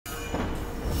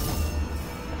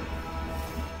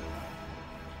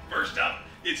First up,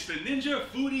 it's the Ninja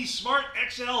Foodie Smart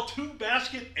XL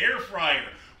 2-basket air fryer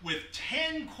with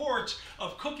 10 quarts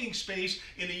of cooking space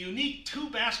in a unique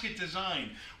 2-basket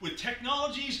design with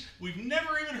technologies we've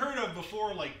never even heard of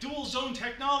before, like dual zone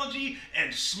technology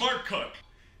and smart cook.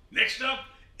 Next up,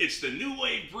 it's the New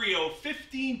Wave Brio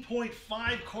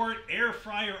 15.5 quart air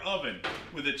fryer oven.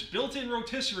 With its built-in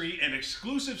rotisserie and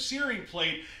exclusive searing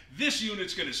plate, this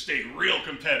unit's gonna stay real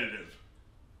competitive.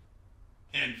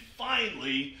 And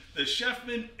finally, the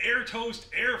Chefman Air Toast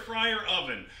Air Fryer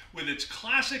Oven. With its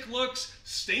classic looks,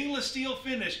 stainless steel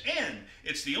finish, and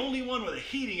it's the only one with a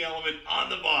heating element on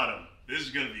the bottom. This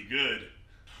is gonna be good.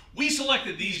 We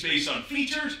selected these based on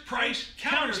features, price,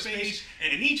 counter space,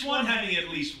 and each one having at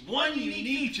least one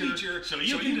unique feature so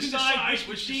you can decide which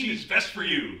machine is best for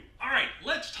you. All right,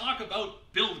 let's talk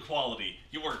about build quality.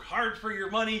 You work hard for your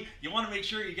money. You want to make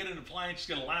sure you get an appliance that's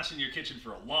going to last in your kitchen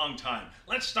for a long time.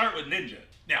 Let's start with Ninja.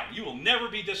 Now, you will never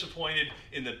be disappointed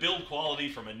in the build quality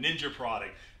from a Ninja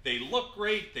product. They look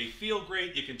great, they feel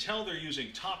great, you can tell they're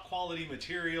using top quality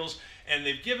materials, and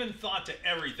they've given thought to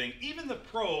everything, even the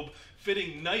probe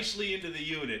fitting nicely into the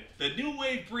unit. The New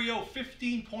Wave Brio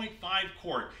 15.5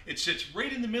 quart. It sits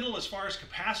right in the middle as far as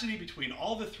capacity between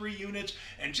all the three units,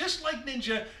 and just like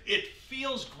Ninja, it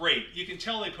feels great. You can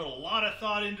tell they put a lot of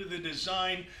thought into the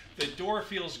design. The door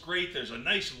feels great, there's a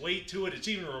nice weight to it, it's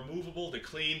even removable to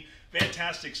clean.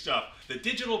 Fantastic stuff. The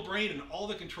digital brain and all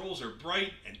the controls are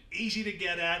bright and easy to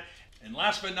get at. And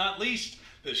last but not least,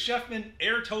 the Chefman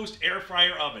Air Toast Air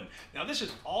Fryer Oven. Now this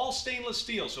is all stainless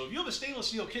steel, so if you have a stainless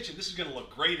steel kitchen, this is going to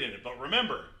look great in it. But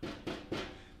remember,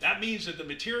 that means that the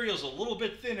material is a little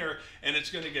bit thinner and it's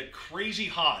going to get crazy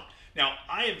hot. Now,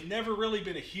 I have never really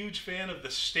been a huge fan of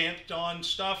the stamped on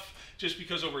stuff just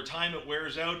because over time it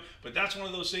wears out, but that's one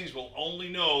of those things we'll only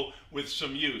know with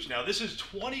some use. Now, this is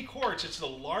 20 quarts. It's the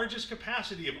largest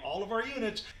capacity of all of our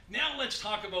units. Now let's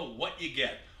talk about what you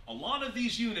get. A lot of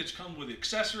these units come with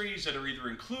accessories that are either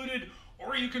included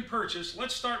or you can purchase.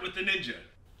 Let's start with the Ninja.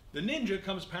 The Ninja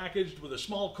comes packaged with a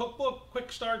small cookbook, quick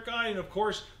start guide, and of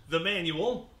course, the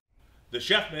manual. The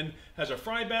Chefman has a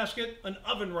fry basket, an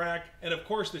oven rack, and of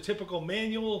course the typical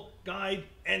manual, guide,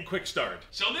 and quick start.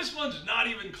 So this one's not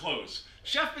even close.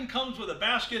 Chefman comes with a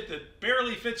basket that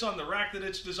barely fits on the rack that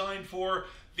it's designed for.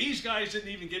 These guys didn't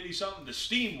even give me something to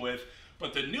steam with,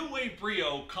 but the New Wave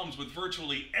Brio comes with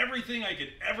virtually everything I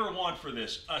could ever want for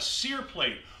this. A sear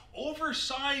plate,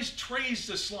 oversized trays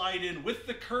to slide in with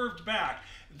the curved back.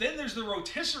 Then there's the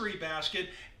rotisserie basket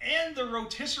and the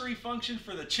rotisserie function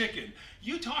for the chicken.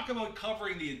 You talk about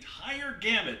covering the entire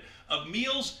gamut of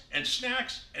meals and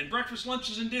snacks and breakfast,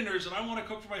 lunches, and dinners, and I want to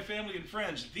cook for my family and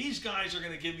friends. These guys are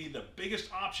going to give me the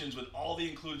biggest options with all the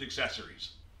included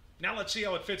accessories. Now let's see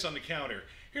how it fits on the counter.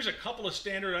 Here's a couple of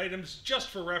standard items just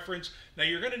for reference. Now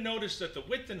you're going to notice that the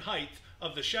width and height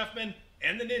of the Chefman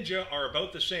and the Ninja are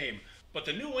about the same. But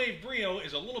the New Wave Brio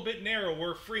is a little bit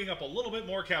narrower, freeing up a little bit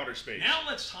more counter space. Now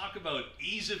let's talk about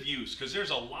ease of use, because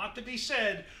there's a lot to be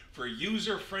said for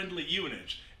user-friendly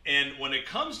units. And when it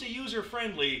comes to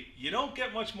user-friendly, you don't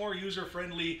get much more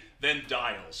user-friendly than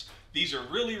dials. These are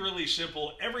really, really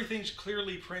simple. Everything's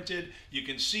clearly printed. You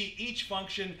can see each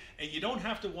function, and you don't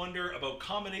have to wonder about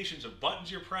combinations of buttons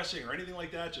you're pressing or anything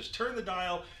like that. Just turn the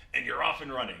dial, and you're off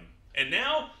and running. And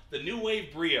now, the New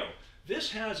Wave Brio. This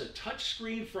has a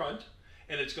touchscreen front,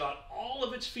 and it's got all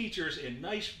of its features in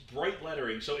nice bright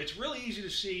lettering. So it's really easy to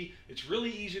see, it's really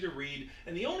easy to read,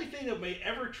 and the only thing that may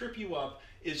ever trip you up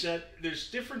is that there's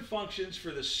different functions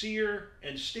for the sear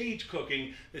and stage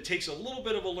cooking that takes a little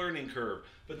bit of a learning curve.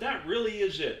 But that really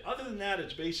is it. Other than that,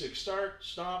 it's basic start,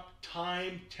 stop,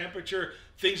 time, temperature,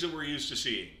 things that we're used to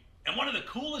seeing. And one of the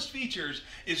coolest features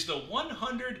is the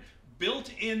 100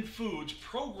 built-in foods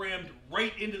programmed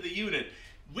right into the unit.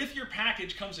 With your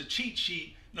package comes a cheat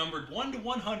sheet numbered 1 to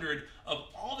 100 of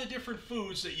all the different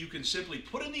foods that you can simply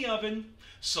put in the oven,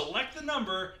 select the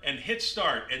number, and hit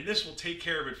start, and this will take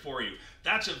care of it for you.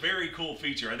 That's a very cool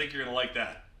feature. I think you're going to like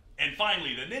that. And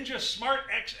finally, the Ninja Smart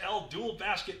XL Dual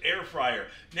Basket Air Fryer.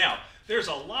 Now, there's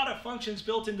a lot of functions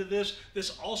built into this.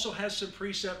 This also has some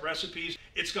preset recipes.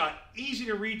 It's got easy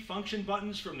to read function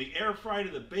buttons from the air fry to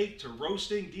the bake to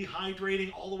roasting,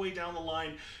 dehydrating, all the way down the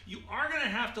line. You are going to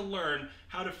have to learn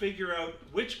how to figure out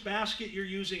which basket you're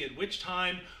using at which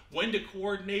time, when to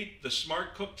coordinate the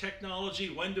smart cook technology,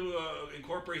 when to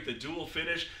incorporate the dual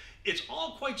finish. It's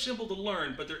all quite simple to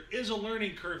learn, but there is a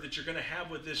learning curve that you're going to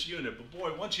have with this unit. But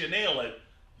boy, once you nail it,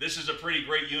 this is a pretty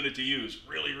great unit to use.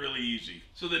 Really, really easy.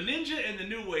 So the Ninja and the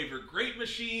New Wave are great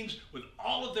machines with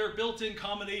all of their built-in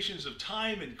combinations of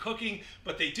time and cooking,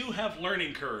 but they do have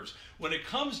learning curves. When it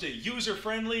comes to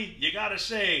user-friendly, you gotta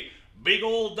say, Big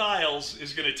old dials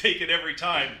is going to take it every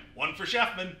time. One for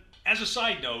Chefman. As a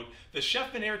side note, the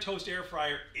Chefman Air Toast Air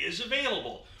Fryer is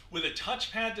available with a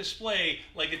touchpad display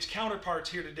like its counterparts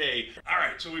here today. All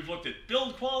right, so we've looked at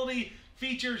build quality,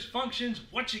 features, functions,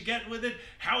 what you get with it,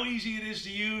 how easy it is to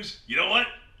use. You know what?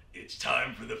 It's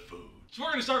time for the food. So we're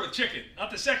going to start with chicken.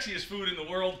 Not the sexiest food in the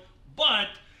world, but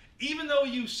even though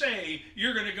you say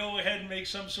you're going to go ahead and make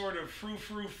some sort of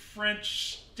frou-frou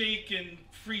French steak and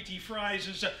friti fries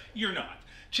and stuff, you're not.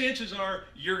 Chances are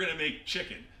you're going to make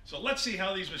chicken. So let's see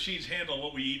how these machines handle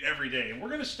what we eat every day. And we're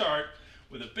going to start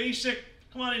with a basic,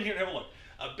 come on in here and have a look,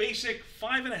 a basic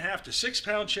 5.5 to 6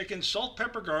 pound chicken, salt,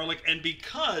 pepper, garlic, and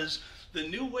because the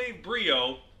New Wave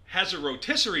Brio has a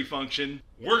rotisserie function,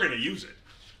 we're going to use it.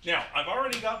 Now, I've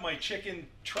already got my chicken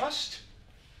trussed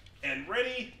and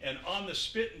ready and on the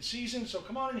spit and seasoned, so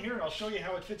come on in here and I'll show you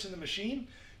how it fits in the machine.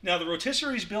 Now, the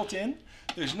rotisserie is built in.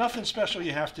 There's nothing special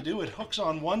you have to do. It hooks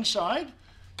on one side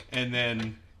and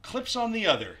then clips on the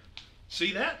other.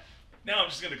 See that? Now I'm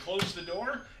just going to close the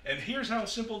door, and here's how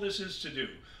simple this is to do.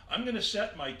 I'm going to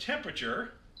set my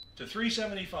temperature to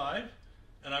 375,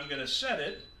 and I'm going to set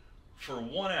it for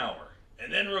 1 hour,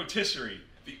 and then rotisserie.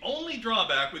 The only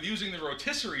drawback with using the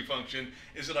rotisserie function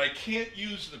is that I can't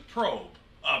use the probe,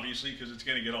 obviously, because it's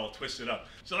going to get all twisted up.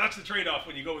 So that's the trade-off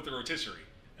when you go with the rotisserie.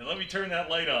 And let me turn that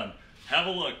light on. Have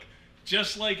a look.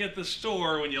 Just like at the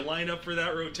store when you line up for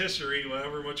that rotisserie,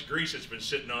 however much grease it's been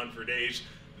sitting on for days,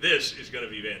 this is going to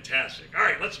be fantastic. All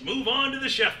right, let's move on to the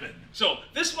Chefman. So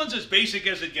this one's as basic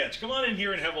as it gets. Come on in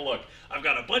here and have a look. I've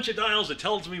got a bunch of dials that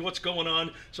tells me what's going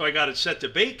on. So I got it set to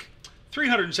bake,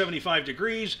 375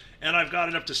 degrees, and I've got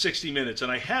it up to 60 minutes.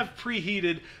 And I have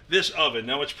preheated this oven.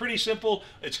 Now it's pretty simple.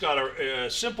 It's got a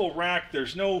simple rack.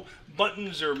 There's no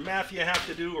buttons or math you have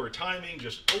to do or timing.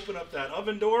 Just open up that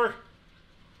oven door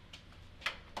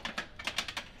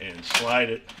and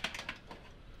slide it.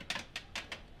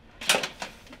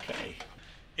 Okay.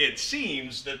 It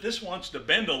seems that this wants to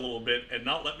bend a little bit and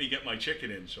not let me get my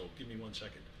chicken in, so give me 1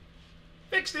 second.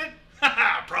 Fixed it!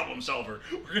 Haha, problem solver.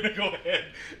 We're gonna go ahead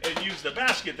and use the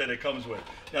basket that it comes with.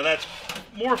 Now that's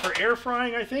more for air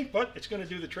frying, I think, but it's gonna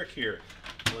do the trick here.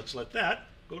 Let's let that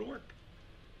go to work.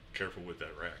 Careful with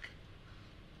that rack.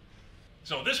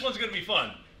 So this one's gonna be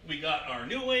fun. We got our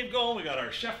New Wave going, we got our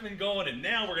Chefman going, and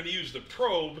now we're going to use the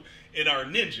probe in our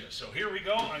Ninja. So here we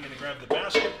go. I'm going to grab the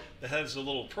basket that has the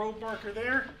little probe marker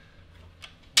there.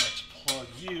 Let's plug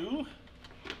you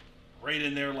right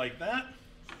in there like that.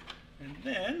 And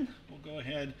then we'll go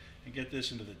ahead and get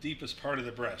this into the deepest part of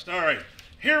the breast. All right,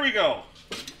 here we go.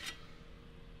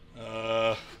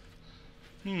 That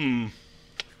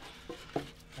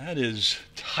is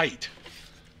tight.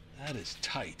 That is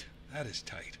tight. That is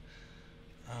tight.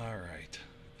 All right.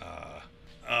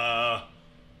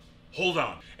 Hold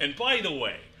on. And by the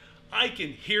way, I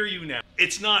can hear you now.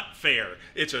 It's not fair.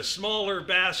 It's a smaller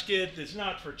basket. It's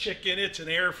not for chicken. It's an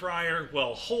air fryer.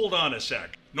 Well, hold on a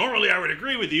sec. Normally I would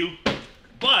agree with you,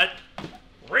 but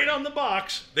right on the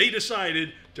box, they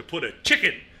decided to put a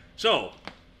chicken. So,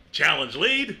 challenge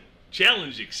lead,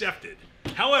 challenge accepted.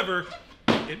 However,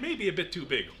 it may be a bit too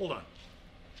big. Hold on.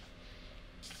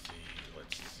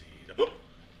 Let's see. Oh,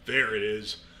 there it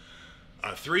is.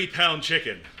 A 3-pound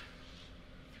chicken.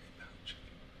 3-pound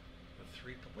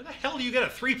chicken. Where the hell do you get a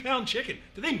 3-pound chicken?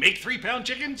 Do they make 3-pound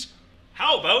chickens?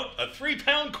 How about a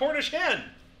 3-pound Cornish hen?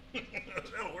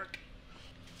 That'll work.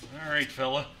 All right,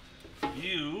 fella.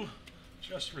 You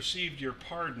just received your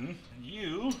pardon, and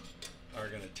you are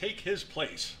going to take his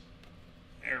place.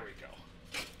 There we go.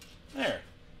 There.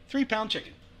 3-pound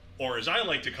chicken. Or as I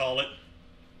like to call it,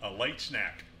 a light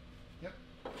snack. Yep.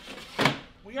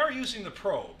 We are using the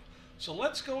probe. So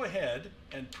let's go ahead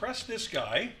and press this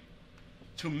guy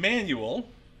to manual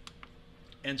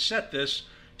and set this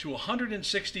to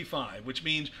 165, which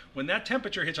means when that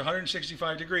temperature hits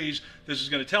 165 degrees, this is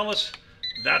going to tell us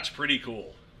that's pretty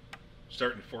cool.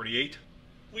 Starting at 48.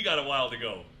 We got a while to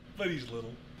go, but he's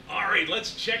little. All right,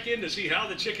 let's check in to see how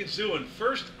the chicken's doing.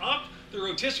 First up, the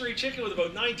rotisserie chicken with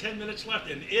about 9-10 minutes left,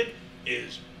 and it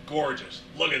is gorgeous.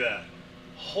 Look at that.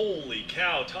 Holy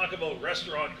cow, talk about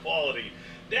restaurant quality.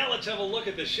 Now let's have a look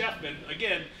at the Chefman.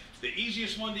 Again, the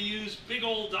easiest one to use, big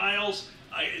old dials.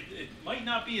 It might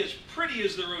not be as pretty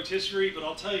as the rotisserie, but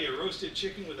I'll tell you, roasted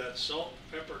chicken with that salt,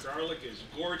 pepper, garlic is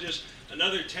gorgeous.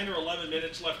 Another 10 or 11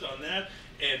 minutes left on that.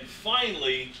 And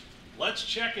finally, let's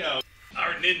check out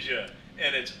our Ninja.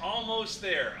 And it's almost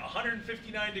there,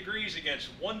 159 degrees against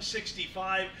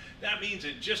 165. That means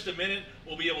in just a minute,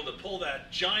 we'll be able to pull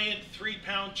that giant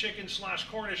 3-pound chicken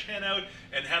 / Cornish hen out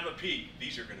and have a peek.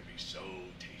 These are gonna be so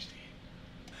tasty.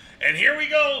 And here we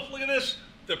go, look at this.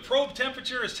 The probe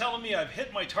temperature is telling me I've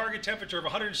hit my target temperature of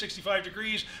 165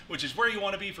 degrees, which is where you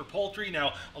want to be for poultry.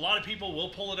 Now, a lot of people will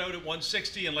pull it out at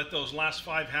 160 and let those last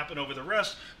 5 happen over the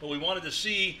rest, but we wanted to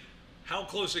see how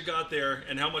close it got there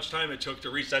and how much time it took to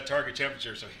reach that target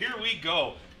temperature. So here we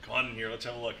go. Come on in here, let's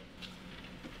have a look.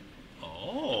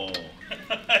 Oh,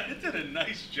 it did a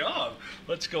nice job.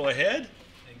 Let's go ahead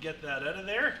and get that out of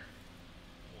there.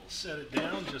 We'll set it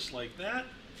down just like that.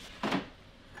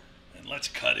 And let's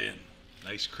cut in.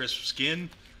 Nice crisp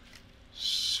skin,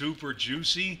 super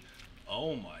juicy.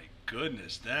 Oh my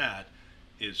goodness, that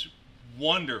is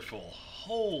wonderful.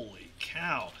 Holy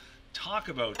cow. Talk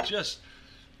about just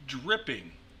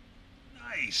dripping.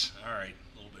 Nice. All right,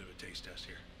 a little bit of a taste test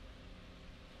here.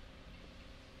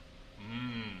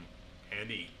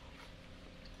 Penny.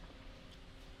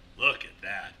 Look at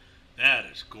that. That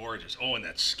is gorgeous. Oh, and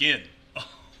that skin.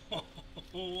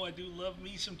 Oh, I do love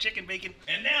me some chicken bacon.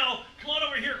 And now, come on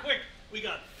over here quick. We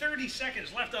got 30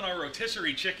 seconds left on our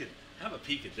rotisserie chicken. Have a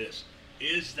peek at this.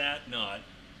 Is that not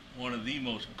one of the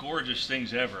most gorgeous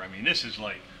things ever? I mean, this is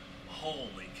like,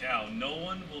 holy cow. No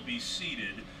one will be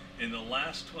seated in the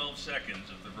last 12 seconds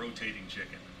of the rotating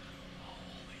chicken.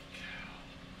 Holy cow.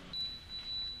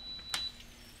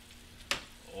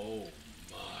 Oh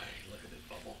my, look at this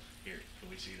bubble. Here, can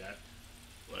we see that?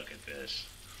 Look at this.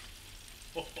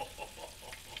 Oh,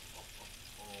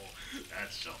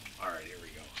 that's something. All right, here we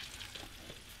go.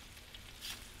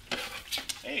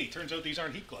 Hey, turns out these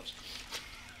aren't heat gloves.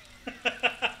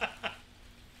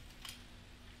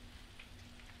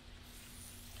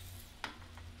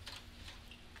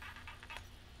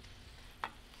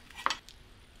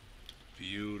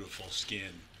 Beautiful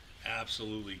skin.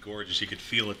 Absolutely gorgeous. You could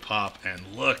feel it pop. And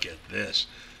look at this.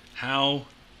 How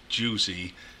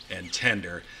juicy and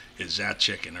tender is that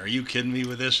chicken? Are you kidding me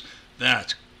with this?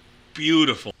 That's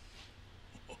beautiful.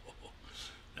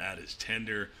 That is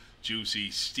tender, juicy,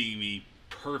 steamy,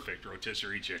 perfect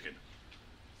rotisserie chicken.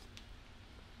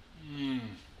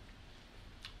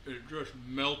 It just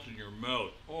melts in your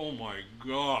mouth. Oh my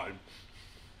God.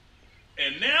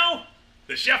 And now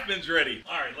the chefman's ready.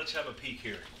 All right, let's have a peek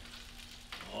here.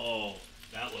 Oh,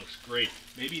 that looks great.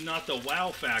 Maybe not the wow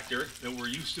factor that we're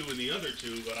used to in the other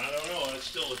two, but I don't know. It's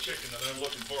still a chicken that I'm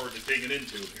looking forward to digging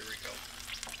into. Here we go.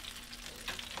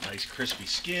 Nice crispy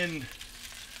skin.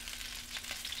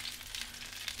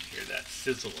 You hear that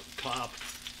sizzle and pop.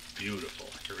 Beautiful.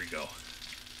 Here we go.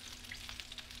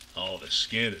 Oh, the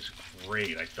skin is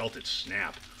great. I felt it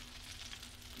snap.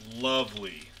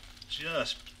 Lovely.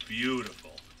 Just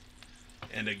beautiful.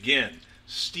 And again,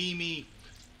 steamy,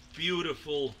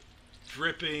 beautiful,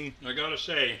 dripping. I gotta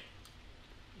say,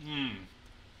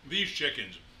 these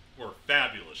chickens were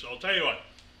fabulous. I'll tell you what,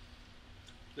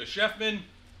 the Chefman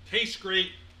tastes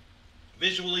great.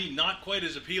 Visually, not quite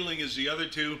as appealing as the other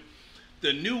two.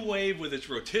 The new wave with its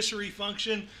rotisserie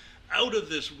function, out of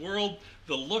this world.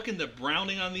 The look and the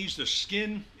browning on these, the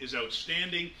skin is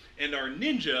outstanding. And our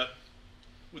Ninja,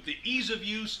 with the ease of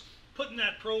use, putting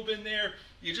that probe in there,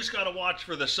 you just gotta watch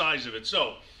for the size of it.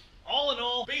 So, all in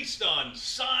all, based on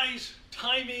size,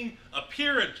 timing,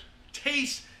 appearance,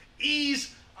 taste,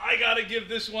 ease, I gotta give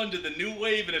this one to the new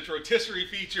wave and its rotisserie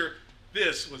feature.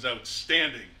 This was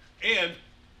outstanding. And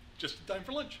just in time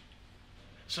for lunch.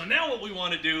 So now what we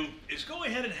want to do is go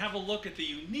ahead and have a look at the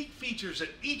unique features that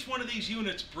each one of these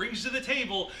units brings to the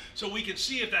table so we can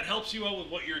see if that helps you out with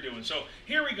what you're doing. So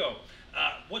here we go.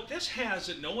 What this has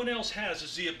that no one else has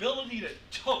is the ability to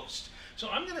toast. So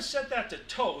I'm going to set that to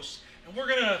toast, and we're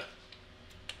going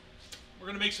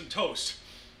to make some toast.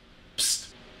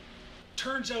 Psst.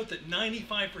 Turns out that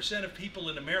 95% of people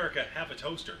in America have a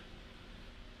toaster.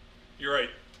 You're right.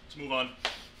 Let's move on.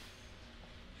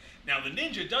 Now the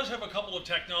Ninja does have a couple of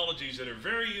technologies that are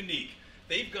very unique.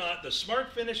 They've got the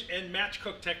Smart Finish and Match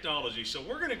Cook technology. So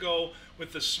we're going to go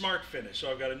with the Smart Finish. So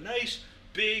I've got a nice,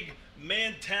 big,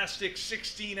 mantastic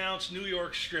 16-ounce New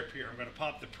York strip here. I'm going to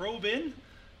pop the probe in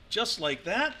just like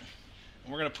that.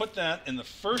 And we're going to put that in the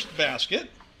first basket.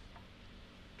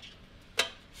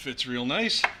 Fits real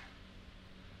nice.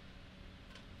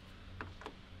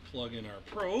 Plug in our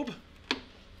probe.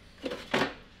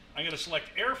 I'm going to select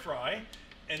air fry.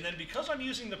 And then because I'm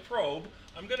using the probe,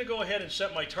 I'm going to go ahead and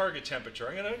set my target temperature.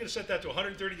 I'm going to set that to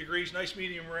 130 degrees, nice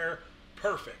medium rare,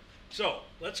 perfect. So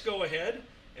let's go ahead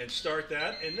and start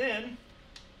that. And then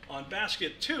on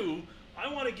basket 2,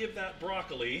 I want to give that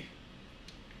broccoli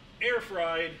air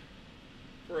fried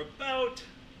for about,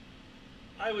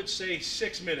 I would say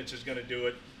 6 minutes is going to do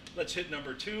it. Let's hit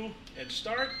number 2 and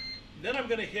start. Then I'm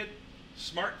going to hit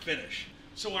Smart Finish.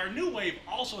 So our new wave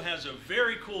also has a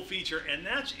very cool feature, and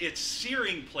that's its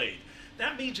searing plate.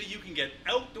 That means that you can get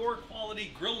outdoor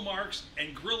quality grill marks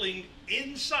and grilling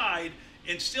inside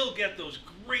and still get those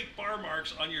great bar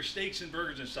marks on your steaks and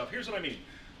burgers and stuff. Here's what I mean.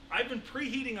 I've been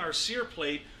preheating our sear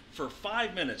plate for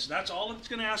 5 minutes. That's all it's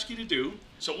gonna ask you to do.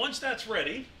 So once that's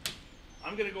ready,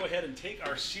 I'm gonna go ahead and take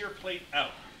our sear plate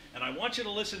out. And I want you to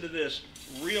listen to this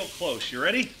real close. You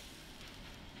ready?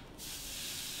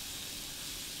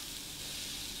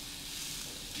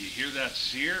 You hear that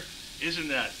sear? Isn't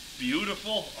that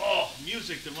beautiful? Oh,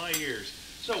 music to my ears.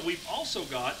 So we've also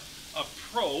got a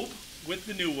probe with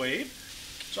the new wave.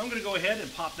 So I'm going to go ahead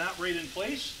and pop that right in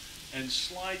place and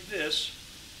slide this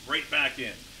right back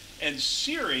in. And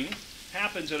searing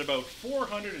happens at about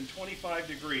 425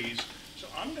 degrees. So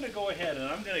I'm going to go ahead and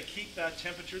I'm going to keep that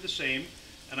temperature the same,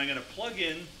 and I'm going to plug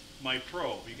in my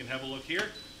probe. You can have a look here.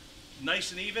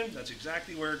 Nice and even. That's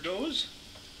exactly where it goes.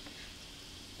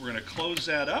 We're going to close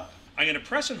that up. I'm going to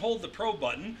press and hold the probe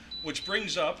button, which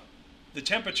brings up the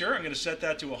temperature. I'm going to set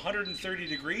that to 130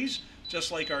 degrees,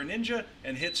 just like our Ninja,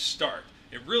 and hit start.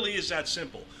 It really is that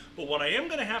simple. But what I am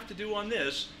going to have to do on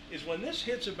this is when this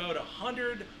hits about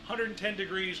 100, 110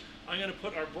 degrees, I'm going to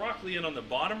put our broccoli in on the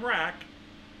bottom rack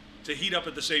to heat up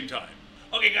at the same time.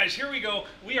 Okay guys, here we go.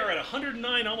 We are at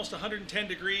 109, almost 110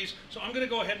 degrees. So I'm going to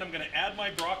go ahead and I'm going to add my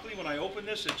broccoli. When I open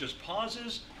this, it just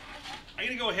pauses. I'm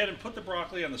going to go ahead and put the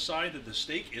broccoli on the side that the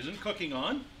steak isn't cooking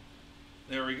on.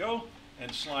 There we go.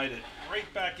 And slide it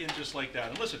right back in just like that.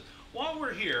 And listen, while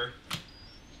we're here,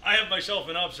 I have myself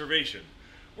an observation.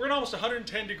 We're at almost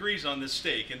 110 degrees on this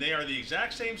steak, and they are the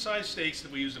exact same size steaks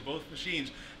that we use in both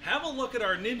machines. Have a look at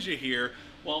our Ninja here.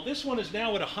 While this one is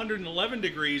now at 111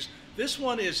 degrees, this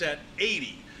one is at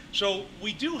 80. So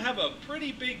we do have a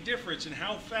pretty big difference in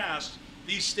how fast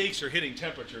these steaks are hitting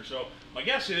temperature. So my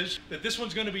guess is that this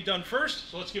one's going to be done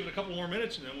first. So let's give it a couple more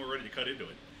minutes, and then we're ready to cut into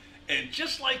it. And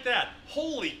just like that,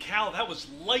 holy cow, that was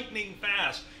lightning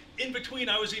fast. In between,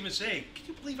 I was even saying, can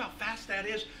you believe how fast that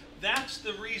is? That's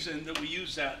the reason that we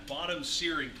use that bottom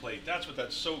searing plate. That's what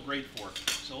that's so great for.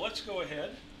 So let's go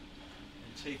ahead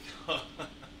and take,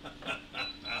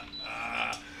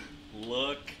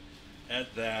 look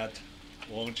at that,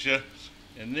 won't you?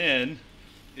 And then,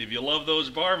 if you love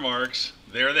those bar marks,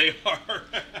 there they are.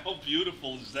 How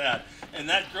beautiful is that? And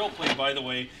that grill plate, by the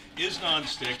way, is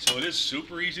non-stick, so it is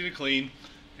super easy to clean.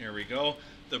 There we go.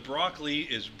 The broccoli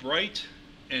is bright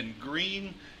and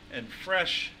green and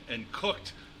fresh and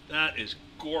cooked. That is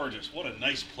gorgeous. What a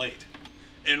nice plate.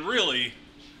 And really,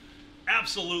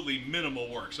 absolutely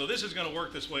minimal work. So this is going to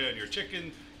work this way on your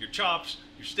chicken, your chops,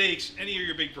 your steaks, any of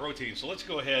your big proteins. So let's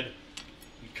go ahead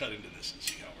and cut into this and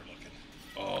see how we're looking.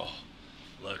 Oh,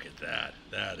 look at that.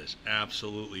 That is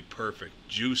absolutely perfect.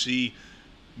 Juicy,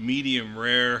 medium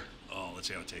rare. Oh, let's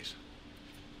see how it tastes.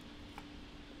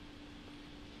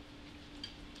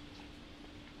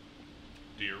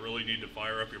 Do you really need to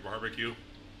fire up your barbecue?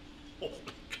 Holy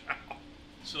cow.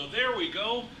 So there we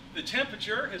go. The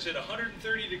temperature is at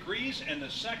 130 degrees, and the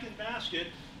second basket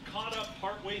caught up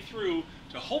partway through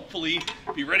to hopefully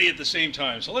be ready at the same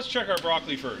time. So let's check our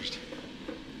broccoli first.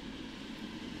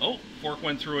 Oh, fork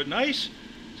went through it nice.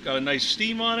 It's got a nice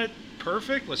steam on it.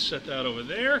 Perfect. Let's set that over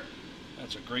there.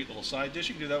 That's a great little side dish.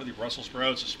 You can do that with your Brussels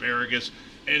sprouts, asparagus,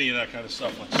 any of that kind of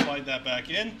stuff. Let's slide that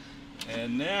back in.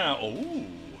 And now, oh,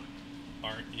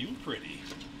 aren't you pretty?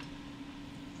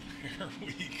 There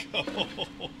we go.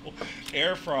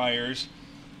 Air fryers.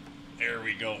 There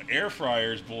we go. Air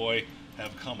fryers, boy,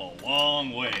 have come a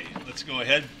long way. Let's go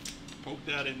ahead, poke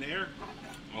that in there.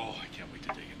 Oh, I can't wait to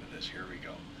dig into this. Here we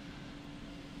go.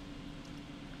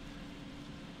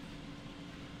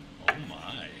 Oh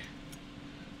my.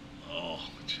 Oh,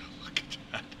 look at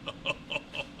that.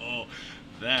 Oh,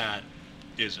 that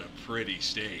is a pretty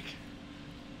steak.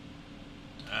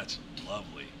 That's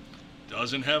lovely.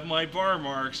 Doesn't have my bar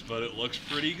marks, but it looks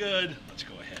pretty good. Let's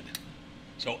go ahead.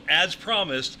 So as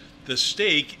promised, the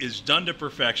steak is done to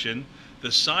perfection. The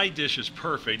side dish is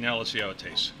perfect. Now let's see how it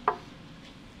tastes.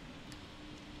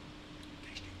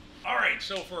 All right,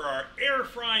 so for our air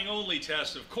frying only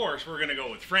test, of course, we're gonna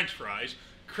go with French fries,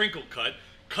 crinkle cut,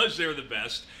 because they're the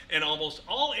best, and almost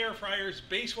all air fryers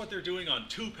base what they're doing on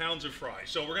 2 pounds of fries.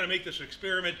 So we're gonna make this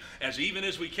experiment as even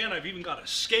as we can. I've even got a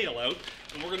scale out,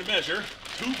 and we're gonna measure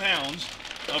 2 pounds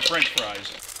of French fries.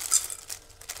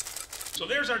 So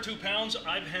there's our 2 pounds.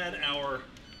 I've had our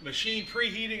machine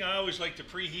preheating. I always like to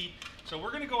preheat. So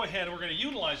we're gonna go ahead and we're gonna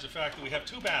utilize the fact that we have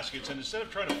 2 baskets, and instead of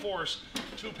trying to force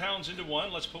 2 pounds into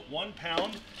one, let's put 1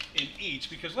 pound in each,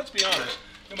 because let's be honest,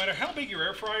 no matter how big your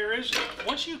air fryer is,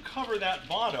 once you cover that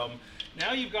bottom,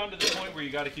 Now you've gotten to the point where you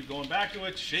got to keep going back to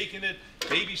it, shaking it,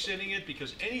 babysitting it,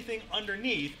 because anything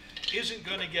underneath isn't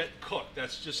going to get cooked.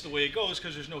 That's just the way it goes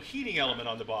because there's no heating element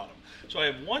on the bottom. So I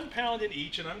have 1 pound in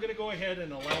each, and I'm going to go ahead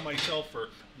and allow myself for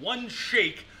one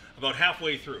shake about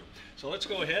halfway through. So let's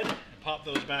go ahead and pop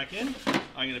those back in.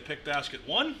 I'm going to pick basket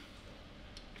 1,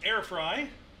 air fry.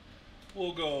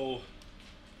 We'll go,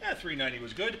 390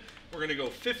 was good. We're going to go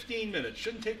 15 minutes.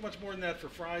 Shouldn't take much more than that for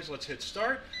fries. Let's hit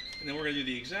start. And then we're going to do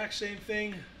the exact same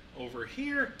thing over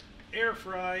here. Air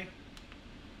fry,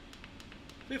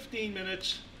 15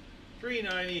 minutes,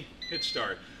 390, hit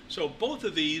start. So both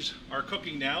of these are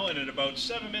cooking now, and in about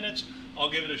 7 minutes, I'll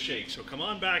give it a shake. So come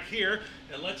on back here,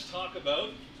 and let's talk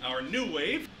about our new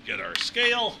wave. Get our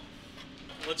scale.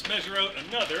 Let's measure out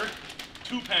another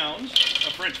 2 pounds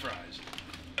of French fries.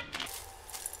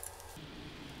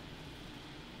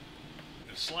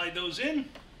 Slide those in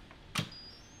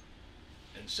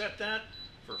and set that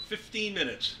for 15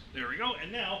 minutes. There we go.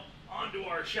 And now on to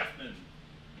our Chefman.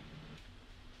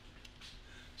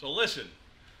 So listen,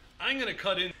 I'm going to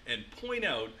cut in and point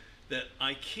out that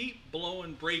I keep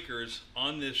blowing breakers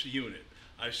on this unit.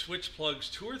 I've switched plugs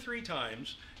 2 or 3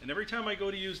 times, and every time I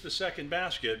go to use the second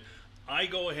basket, I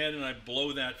go ahead and I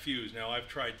blow that fuse. Now I've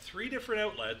tried 3 different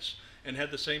outlets and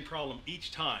had the same problem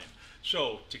each time.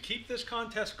 So to keep this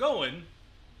contest going,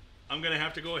 I'm going to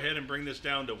have to go ahead and bring this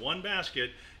down to 1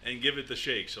 basket and give it the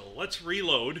shake. So let's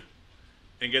reload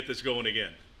and get this going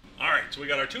again. All right, so we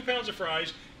got our 2 pounds of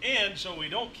fries, and so we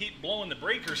don't keep blowing the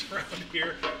breakers around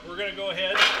here, we're going to go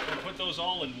ahead and put those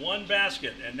all in 1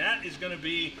 basket, and that is going to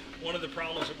be one of the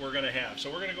problems that we're going to have. So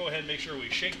we're going to go ahead and make sure we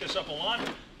shake this up a lot.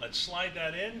 Let's slide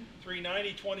that in.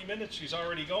 390, 20 minutes, she's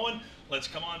already going. Let's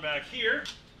come on back here.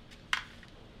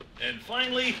 And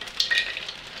finally,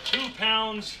 2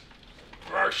 pounds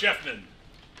for our Chefman.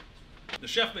 The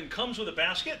Chefman comes with a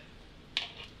basket,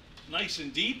 nice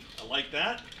and deep. I like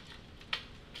that.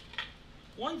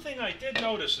 One thing I did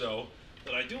notice though,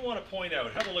 that I do want to point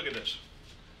out, have a look at this.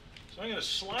 So I'm going to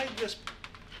slide this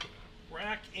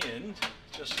rack in,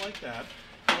 just like that.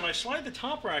 And when I slide the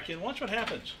top rack in, watch what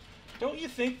happens. Don't you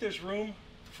think there's room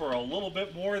for a little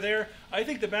bit more there? I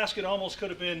think the basket almost could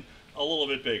have been a little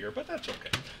bit bigger, but that's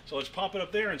okay. So let's pop it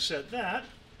up there and set that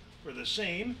for the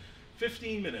same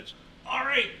 15 minutes. All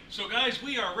right, so guys,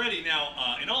 we are ready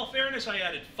now. In all fairness, I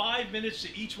added 5 minutes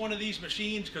to each one of these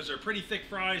machines because they're pretty thick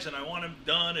fries and I want them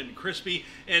done and crispy.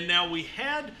 And now we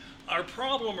had our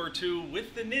problem or two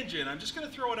with the Ninja, and I'm just going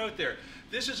to throw it out there.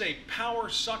 This is a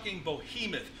power-sucking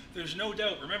behemoth. There's no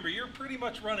doubt. Remember, you're pretty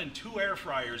much running 2 air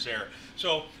fryers there.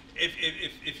 So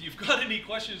if you've got any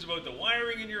questions about the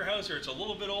wiring in your house or it's a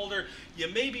little bit older, you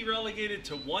may be relegated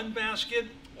to 1 basket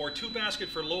or 2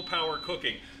 baskets for low power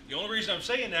cooking. The only reason I'm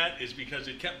saying that is because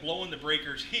it kept blowing the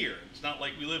breakers here. It's not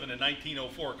like we live in a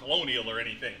 1904 colonial or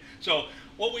anything. So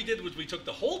what we did was we took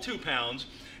the whole 2 pounds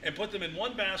and put them in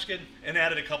 1 basket and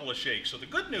added a couple of shakes. So the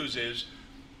good news is,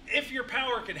 if your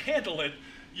power can handle it,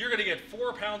 you're going to get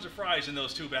 4 pounds of fries in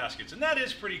those 2 baskets. And that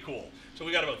is pretty cool. So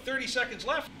we got about 30 seconds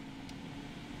left.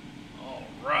 All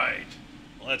right,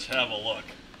 let's have a look.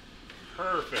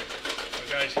 Perfect.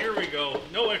 So guys, here we go.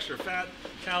 No extra fat,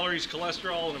 calories,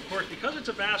 cholesterol, and of course, because it's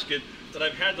a basket that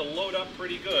I've had to load up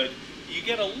pretty good, you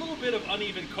get a little bit of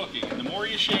uneven cooking. And the more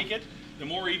you shake it, the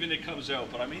more even it comes out.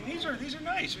 But I mean, these are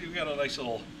nice. We've got a nice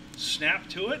little snap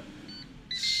to it.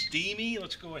 Steamy.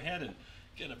 Let's go ahead and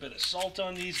get a bit of salt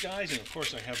on these guys. And of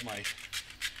course, I have my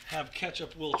Have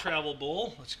Ketchup Will Travel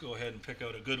bowl. Let's go ahead and pick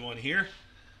out a good one here.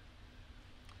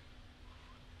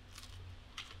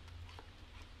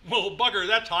 Well, bugger,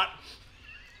 that's hot.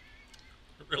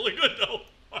 Really good, though.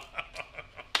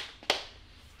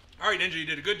 All right, Ninja, you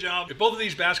did a good job. If both of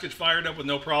these baskets fired up with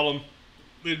no problem,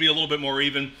 it'd be a little bit more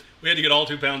even. We had to get all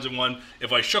 2 pounds in one.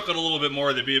 If I shook it a little bit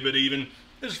more, they'd be a bit even.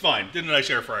 This is fine. Did a nice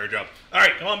air fryer job. All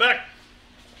right, come on back.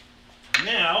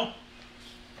 Now,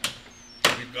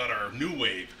 we've got our new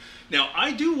wave. Now,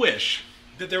 I do wish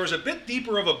that there was a bit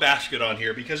deeper of a basket on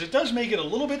here because it does make it a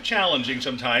little bit challenging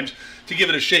sometimes to give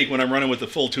it a shake when I'm running with the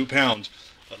full 2 pounds.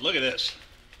 But look at this.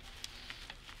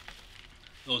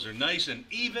 Those are nice and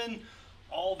even.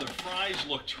 All the fries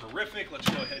look terrific. Let's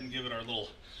go ahead and give it our little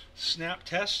snap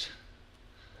test.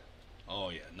 Oh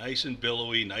yeah, nice and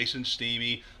billowy, nice and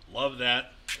steamy. Love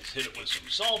that. Let's hit it with some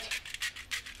salt.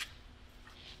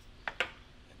 And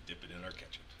dip it in our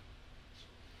ketchup.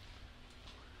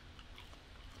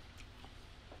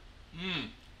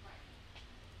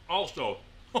 Also,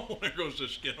 oh, there goes the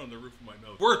skin on the roof of my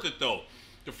nose. Worth it though.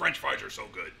 The French fries are so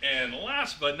good. And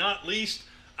last but not least,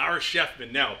 our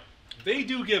Chefman. Now, they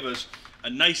do give us a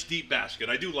nice deep basket.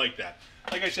 I do like that.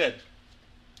 Like I said,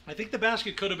 I think the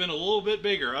basket could have been a little bit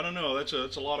bigger. I don't know. That's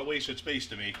a lot of wasted space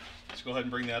to me. Let's go ahead and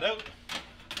bring that out.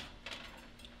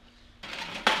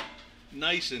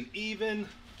 Nice and even.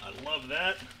 I love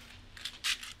that.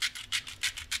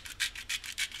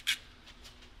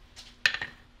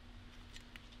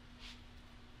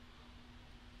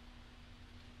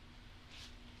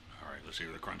 All right, let's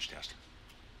hear the crunch test.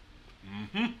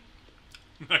 Mm-hmm.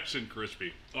 Nice and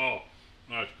crispy. Oh,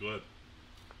 that's good.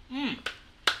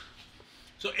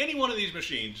 So any one of these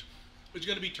machines is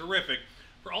going to be terrific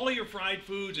for all of your fried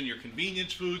foods and your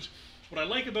convenience foods. What I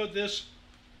like about this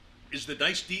is the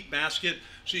nice deep basket,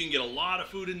 so you can get a lot of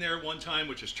food in there at one time,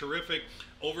 which is terrific.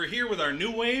 Over here with our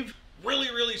new wave,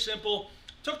 really simple.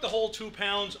 Took the whole 2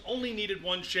 pounds, only needed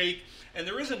 1 shake, and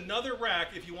there is another rack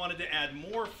if you wanted to add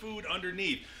more food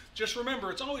underneath. Just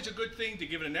remember, it's always a good thing to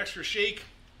give it an extra shake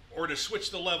or to switch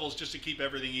the levels just to keep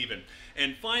everything even.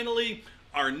 And finally,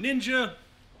 our Ninja.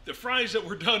 The fries that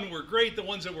were done were great, the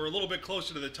ones that were a little bit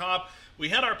closer to the top. We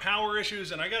had our power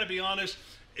issues, and I gotta be honest,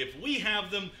 if we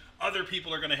have them, other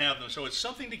people are gonna have them. So it's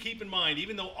something to keep in mind.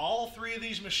 Even though all 3 of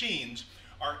these machines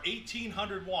are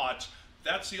 1800 watts,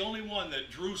 that's the only one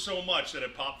that drew so much that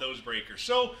it popped those breakers.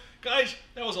 So guys,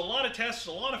 that was a lot of tests,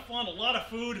 a lot of fun, a lot of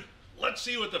food. Let's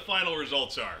see what the final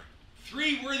results are.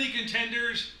 3 worthy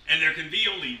contenders, and there can be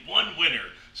only 1 winner.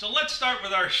 So let's start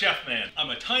with our chef man. I'm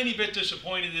a tiny bit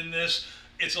disappointed in this.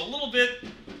 It's a little bit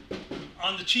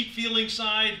on the cheap feeling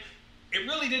side. It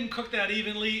really didn't cook that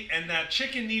evenly, and that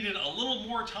chicken needed a little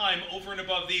more time over and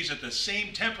above these at the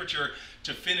same temperature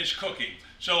to finish cooking.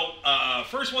 So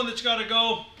first one that's got to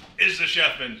go is the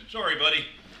chefman. Sorry, buddy.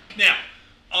 Now,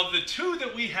 of the 2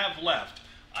 that we have left,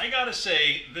 I gotta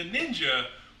say the Ninja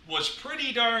was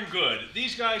pretty darn good.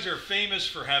 These guys are famous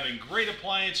for having great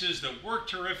appliances that work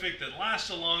terrific, that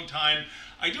last a long time.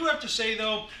 I do have to say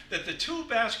though that the 2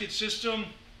 basket system,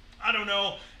 I don't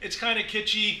know, it's kind of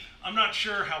kitschy. I'm not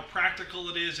sure how practical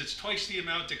it is. It's twice the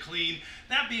amount to clean.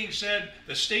 That being said,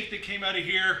 the steak that came out of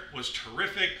here was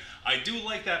terrific. I do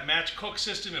like that match cook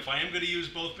system if I am going to use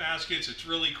both baskets. It's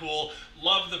really cool.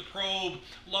 Love the probe,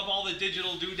 love all the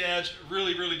digital doodads.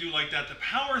 Really do like that. The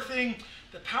power thing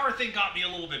got me a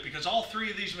little bit because all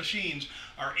 3 of these machines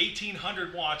are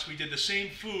 1800 watts. We did the same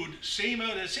food, same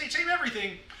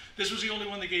everything. This was the only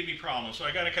one that gave me problems, so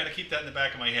I got to kind of keep that in the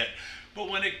back of my head. But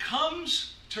when it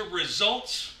comes to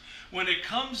results, when it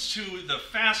comes to the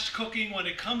fast cooking, when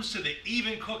it comes to the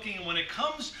even cooking, and when it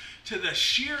comes to the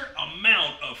sheer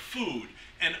amount of food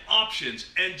and options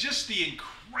and just the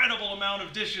incredible amount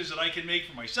of dishes that I can make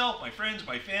for myself, my friends,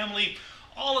 my family,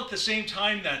 all at the same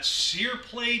time, that sear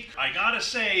plate, I gotta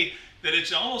say that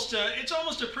it's almost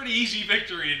a pretty easy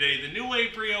victory today. The New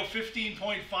Wave Brio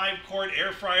 15.5 quart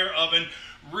air fryer oven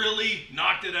really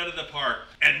knocked it out of the park.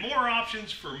 And more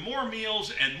options for more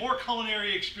meals and more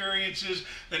culinary experiences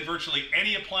than virtually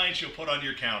any appliance you'll put on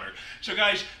your counter. So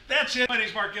guys, that's it. My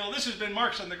name's Marc Gill. This has been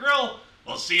Marc's on the Grill.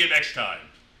 We'll see you next time.